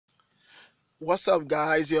What's up,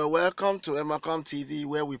 guys? You're welcome to Emacom TV,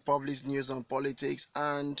 where we publish news on politics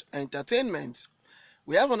and entertainment.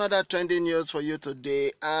 We have another trending news for you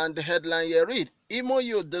today, and the headline you read: Imo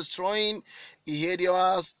Youths destroying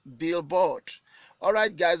Ihedioha's billboard.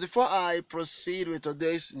 Alright, guys, before I proceed with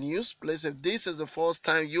today's news, please, if this is the first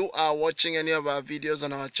time you are watching any of our videos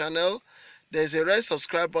on our channel, there's a red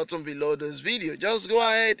subscribe button below this video. Just go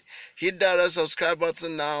ahead, hit that red subscribe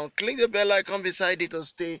button now, click the bell icon beside it to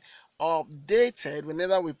stay updated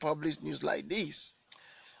whenever we publish news like this.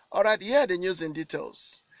 Alright, here are the news in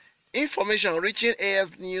details. Information reaching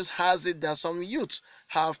AF News has it that some youths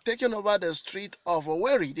have taken over the street of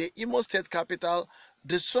Owerri, the Imo State capital,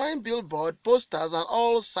 destroying billboard, posters, and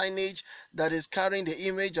all signage that is carrying the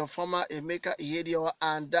image of former Emeka Ihedioha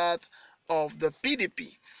and that of the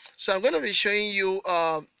PDP. So I'm going to be showing you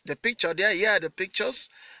the picture there. Here are the pictures.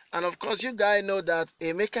 And of course, you guys know that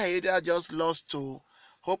Emeka Ihedioha just lost to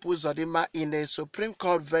Hope Uzodinma in a Supreme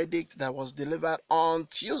Court verdict that was delivered on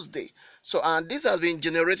Tuesday. So, and this has been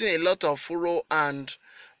generating a lot of furor and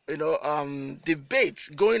debates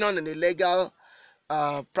going on in the legal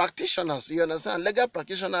practitioners. You understand? Legal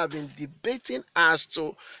practitioners have been debating as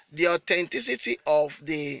to the authenticity of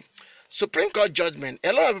the Supreme Court judgment.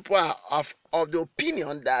 A lot of people are of the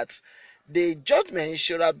opinion that the judgment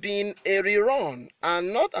should have been a rerun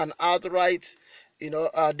and not an outright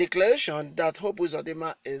declaration that Hope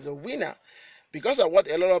Uzodinma is a winner, because of what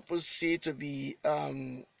a lot of people see to be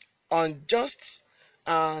unjust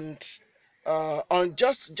and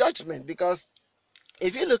unjust judgment. Because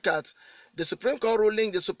if you look at the Supreme Court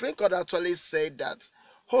ruling, the Supreme Court actually said that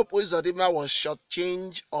Hope Uzodinma was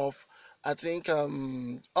shortchanged of, I think,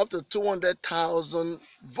 up to 200,000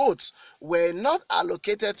 votes were not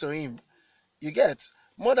allocated to him. You get?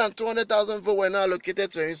 More than 200,000 votes were not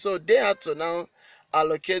allocated to him. So they had to now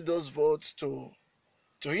allocate those votes to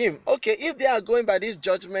him. Okay, if they are going by this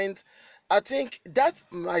judgment, I think that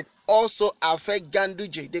might also affect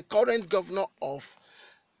Ganduje, the current governor of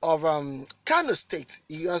Kano State.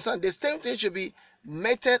 You understand? The same thing should be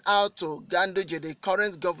meted out to Ganduje, the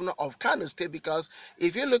current governor of Kano State, because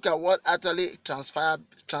if you look at what actually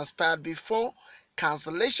transpired before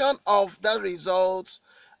cancellation of the results,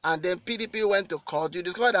 and then PDP went to court, you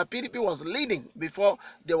discover that PDP was leading before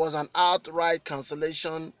there was an outright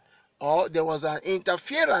cancellation or there was an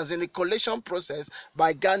interference in the collation process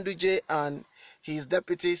by Ganduje and his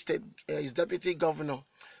deputy governor.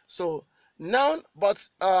 So now, but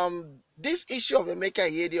this issue of Emeka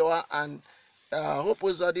Ihedioha and Hope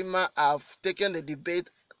Uzodinma have taken the debate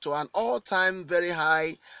to an all-time very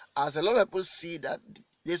high, as a lot of people see that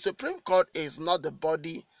the Supreme Court is not the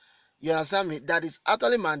body, you understand me, that is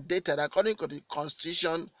actually mandated according to the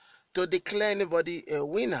Constitution to declare anybody a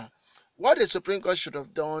winner. What the Supreme Court should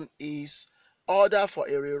have done is order for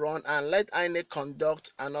a rerun and let INEC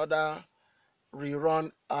conduct another rerun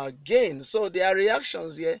again. So there are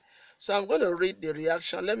reactions here. So I'm going to read the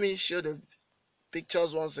reaction. Let me show the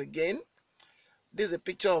pictures once again. This is a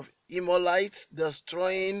picture of Imo Youths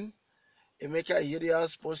destroying Emeka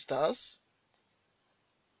Ihedioha's posters.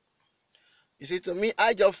 You see, to me,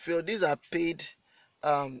 I just feel these are paid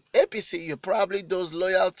APCU, probably those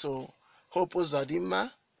loyal to Hope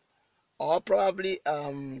Uzodinma, or probably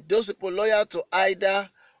those people loyal to either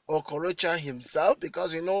Okorocha himself,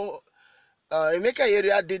 because Emeka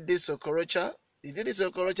Ihedioha did this to Okorocha. He did this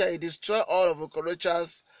to Okorocha. He destroyed all of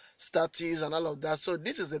Okorocha's statues and all of that. So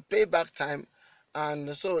this is a payback time,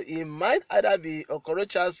 and so it might either be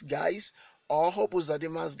Okorocha's guys or Hope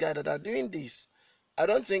Uzodinma's guys that are doing this. I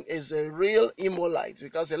don't think it's a real Imolite,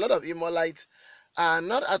 because a lot of Imolites are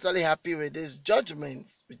not actually happy with this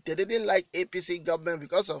judgment. They didn't like APC government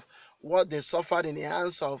because of what they suffered in the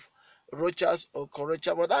hands of Rochas or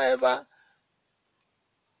Okorocha. But however,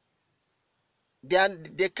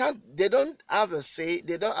 they don't have a say.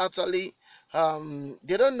 They don't actually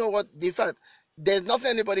they don't know what. In fact, there's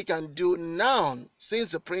nothing anybody can do now since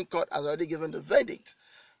the Supreme Court has already given the verdict.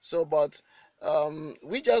 So, but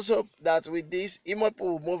we just hope that with this, Imo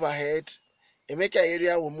will move ahead, Emeka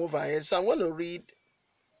Ihedioha will move ahead. So I'm going to read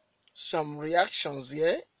some reactions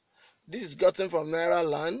here. This is gotten from Naira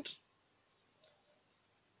Land.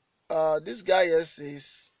 This guy here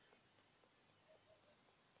says,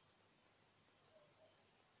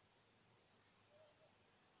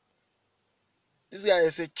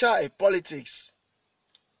 chai politics.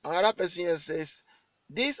 Another person here says,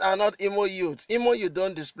 these are not Imo youths. Imo, you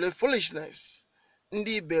don't display foolishness.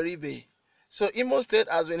 Ndi Beribe. So Imo State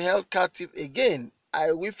has been held captive again.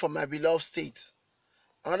 I weep for my beloved state.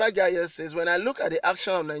 Another guy here says, when I look at the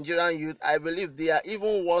action of Nigerian youth, I believe they are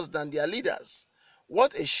even worse than their leaders.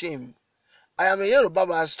 What a shame. I am a Yoruba,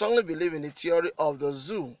 but I strongly believe in the theory of the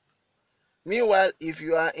zoo. Meanwhile, if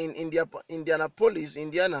you are in Indianapolis,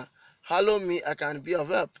 Indiana, hello me, I can be of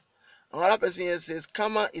help. Another person here says,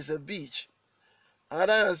 Kama is a beach.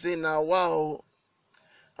 Another one says, now wow.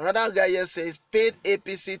 Another guy here says, paid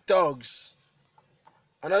APC thugs.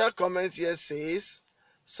 Another comment here says,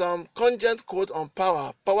 some cogent quote on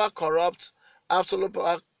power. Power corrupt, absolute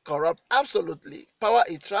power corrupt, absolutely. Power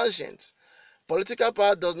is transient. Political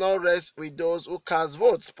power does not rest with those who cast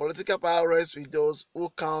votes. Political power rests with those who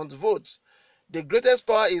count votes. The greatest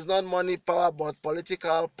power is not money power, but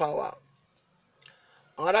political power.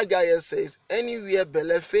 Another guy here says, anywhere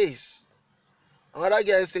belle face. Another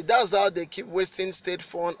guy says, that's how they keep wasting state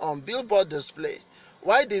fund on billboard display.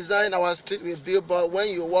 Why design our street with billboard when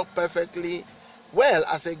you work perfectly well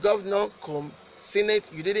as a governor,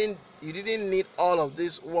 senate? You didn't need all of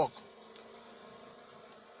this work.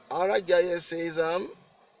 Another guy here says,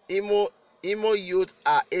 Imo Youth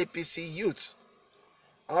are APC youth.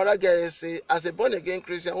 Another guy say, as a born-again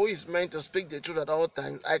Christian who is meant to speak the truth at all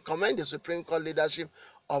times, I commend the Supreme Court leadership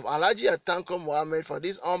of Alhaji Atanko Mohammed for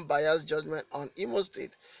this unbiased judgment on Imo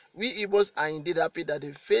State. We Igbos are indeed happy that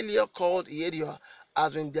the failure called Ihedioha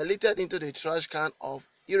has been deleted into the trash can of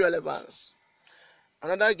irrelevance.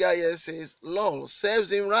 Another guy here says, lol,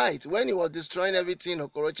 serves him right. When he was destroying everything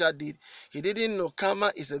Okorocha did, he didn't know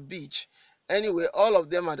Kama is a beach. Anyway, all of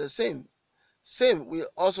them are the same. Same will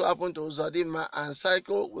also happen to Uzodinma and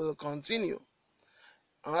cycle will continue.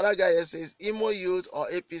 Another guy here says, Imo Youth or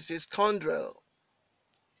APC scoundrel.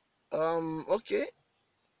 Okay.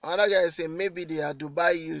 Another guy says, maybe they are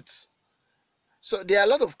Dubai youths. So there are a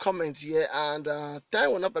lot of comments here, and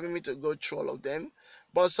time will not permit me to go through all of them.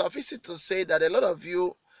 But suffice it to say that a lot of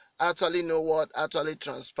you actually know what actually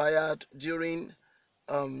transpired during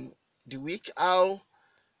the week. How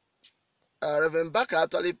Reverend Baka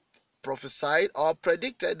actually prophesied or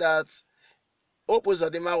predicted that Hope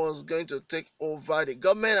Uzodinma was going to take over the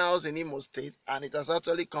government house in Imo State, and it has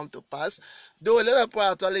actually come to pass. Though a lot of people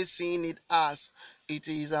are actually seeing it as it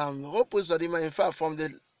is Hope Uzodinma. In fact, from the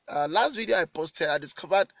last video I posted, I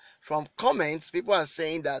discovered from comments, people are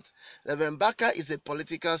saying that Reverend Baka is a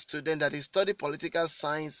political student, that he studied political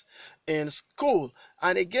science in school.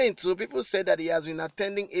 And again, too, people said that he has been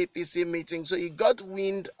attending APC meetings, so he got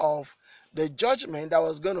wind of the judgment that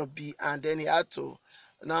was going to be, and then he had to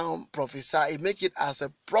now prophesy. He make it as a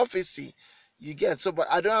prophecy, you get. So, but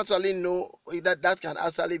I don't actually know that can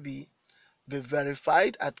actually be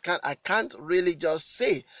verified. I can't really just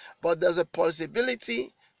say, but there's a possibility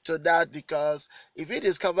to that, because if you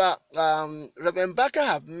discover Reverend Baka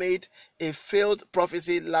have made a failed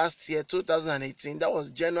prophecy last year, 2018, that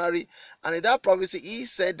was January, and in that prophecy he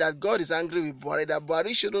said that God is angry with Buhari, that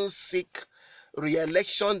Buhari shouldn't seek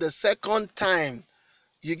re-election the second time.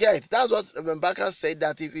 You get, that's what Mbaka said,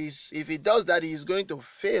 that if he does that, he is going to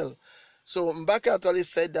fail. So Mbaka actually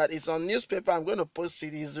said that. It's on newspaper. I'm going to post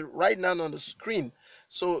it. It's right now on the screen.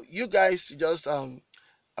 So you guys just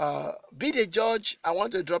be the judge. I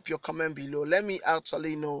want to drop your comment below. Let me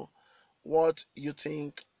actually know what you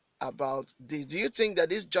think about this. Do you think that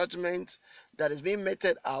this judgment that is being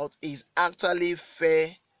meted out is actually fair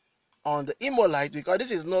on the Imo light? Because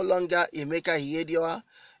this is no longer Emeka Ihedioha.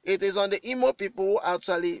 It is on the Imo people who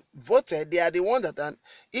actually voted. They are the one that, and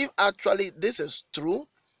if actually this is true,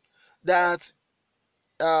 that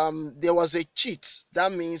there was a cheat,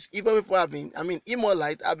 that means Igbo people have been, Imo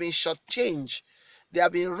light have been shortchanged. They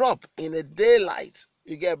have been robbed in the daylight.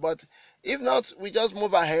 You get, but if not, we just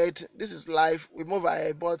move ahead. This is life. We move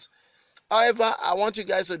ahead. But however, I want you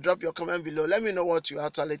guys to drop your comment below. Let me know what you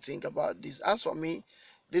actually think about this. As for me,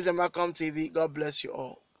 this is Malcolm TV. God bless you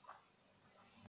all.